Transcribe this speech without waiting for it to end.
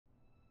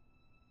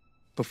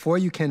Before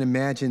you can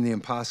imagine the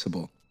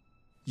impossible,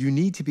 you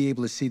need to be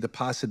able to see the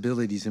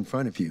possibilities in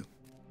front of you.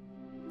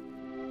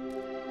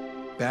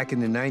 Back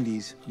in the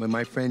 90s, when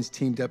my friends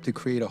teamed up to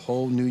create a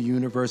whole new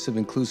universe of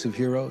inclusive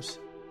heroes,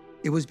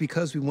 it was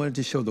because we wanted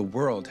to show the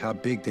world how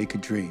big they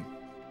could dream.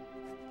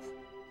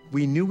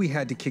 We knew we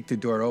had to kick the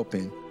door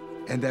open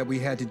and that we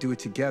had to do it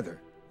together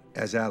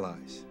as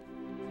allies.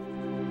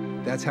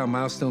 That's how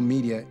Milestone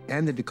Media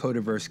and the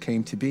Dakotaverse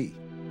came to be.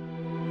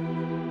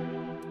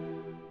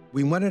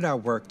 We wanted our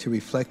work to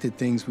reflect the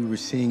things we were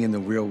seeing in the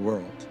real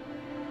world.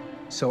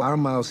 So our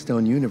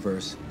Milestone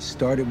universe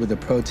started with a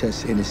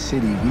protest in a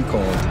city we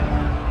called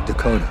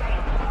Dakota.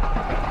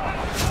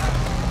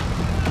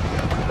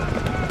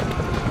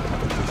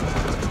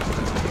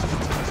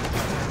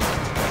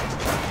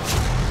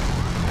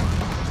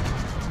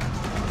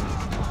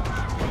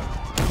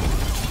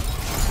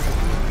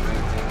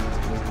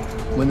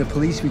 When the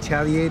police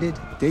retaliated,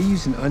 they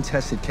used an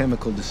untested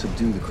chemical to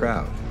subdue the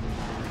crowd.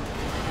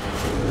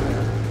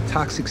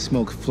 Toxic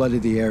smoke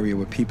flooded the area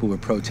where people were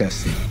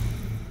protesting.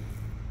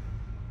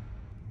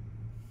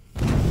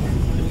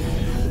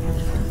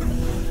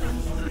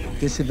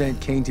 This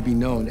event came to be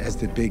known as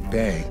the Big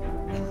Bang.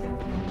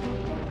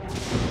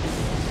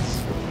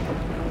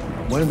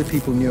 One of the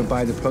people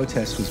nearby the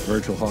protest was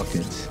Virgil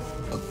Hawkins,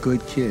 a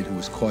good kid who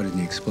was caught in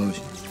the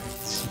explosion.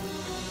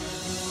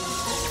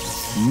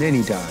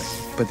 Many died,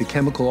 but the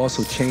chemical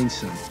also changed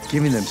some,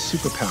 giving them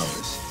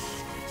superpowers.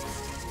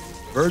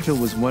 Virgil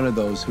was one of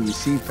those who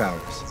received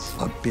powers,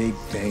 a Big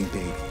Bang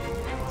baby.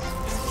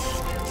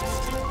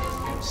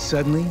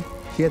 Suddenly,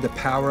 he had the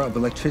power of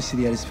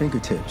electricity at his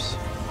fingertips.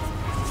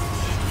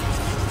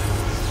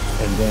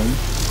 And then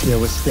there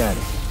was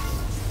static.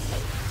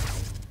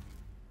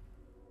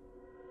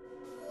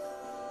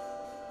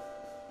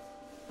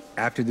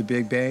 After the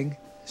Big Bang,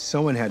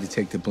 someone had to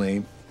take the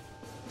blame.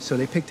 So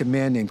they picked a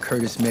man named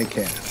Curtis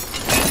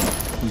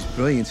Metcalf, whose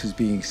brilliance was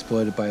being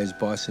exploited by his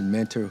boss and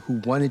mentor,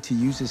 who wanted to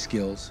use his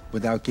skills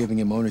without giving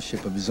him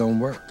ownership of his own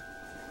work.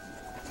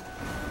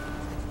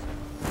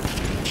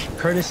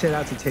 Curtis set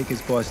out to take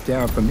his boss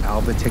down from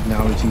Alba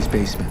Technologies'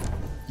 basement,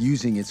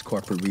 using its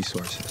corporate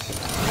resources.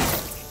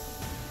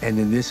 And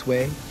in this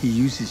way, he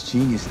used his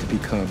genius to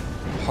become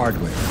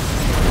hardware.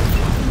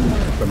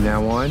 From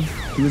now on,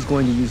 he was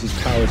going to use his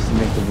powers to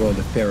make the world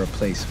a fairer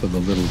place for the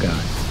little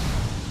guy.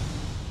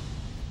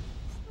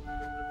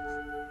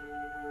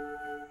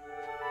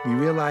 We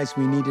realized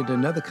we needed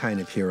another kind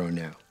of hero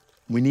now.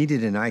 We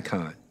needed an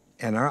icon,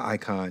 and our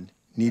icon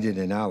needed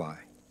an ally.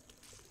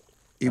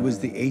 It was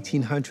the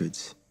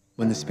 1800s,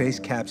 when the space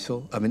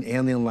capsule of an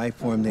alien life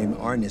form named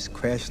Arnis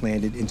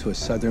crash-landed into a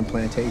southern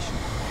plantation.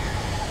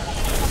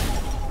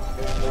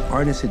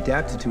 Arnis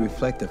adapted to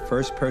reflect the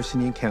first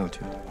person he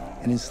encountered,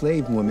 an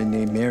enslaved woman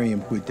named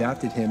Miriam who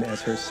adopted him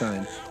as her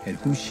son and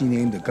who she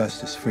named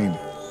Augustus Freeman.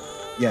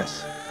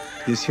 Yes,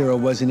 this hero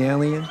was an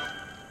alien,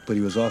 but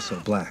he was also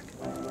black.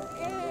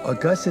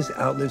 Augustus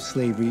outlived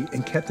slavery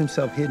and kept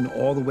himself hidden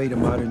all the way to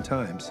modern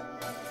times.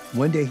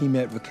 One day he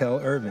met Raquel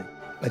Irvin,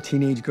 a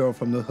teenage girl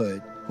from the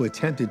hood who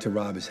attempted to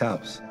rob his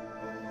house.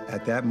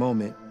 At that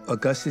moment,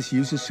 Augustus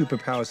used his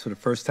superpowers for the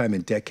first time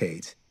in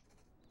decades.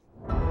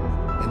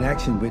 An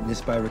action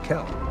witnessed by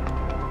Raquel.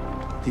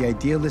 The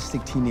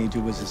idealistic teenager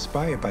was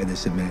inspired by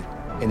this event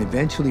and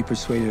eventually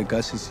persuaded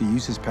Augustus to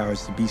use his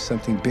powers to be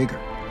something bigger,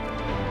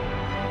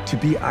 to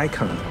be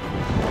icon.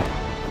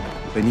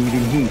 But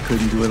even he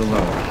couldn't do it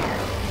alone.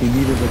 He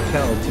needed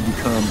Raquel to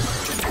become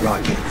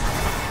Rocket.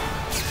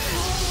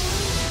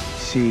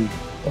 See,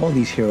 all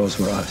these heroes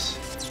were us.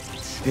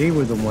 They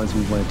were the ones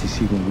we wanted to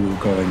see when we were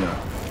growing up.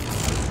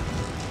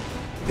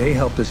 They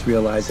helped us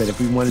realize that if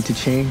we wanted to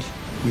change,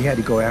 we had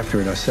to go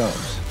after it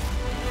ourselves.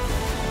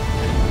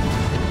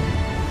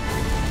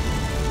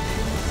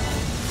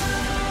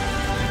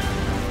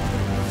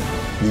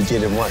 We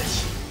did it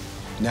once.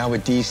 Now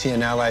with DC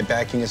and Ally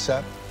backing us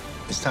up,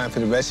 it's time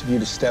for the rest of you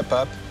to step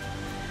up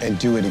and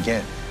do it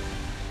again.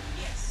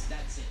 Yes,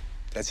 that's it.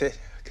 That's it?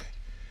 Okay.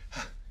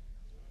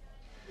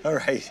 All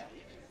right.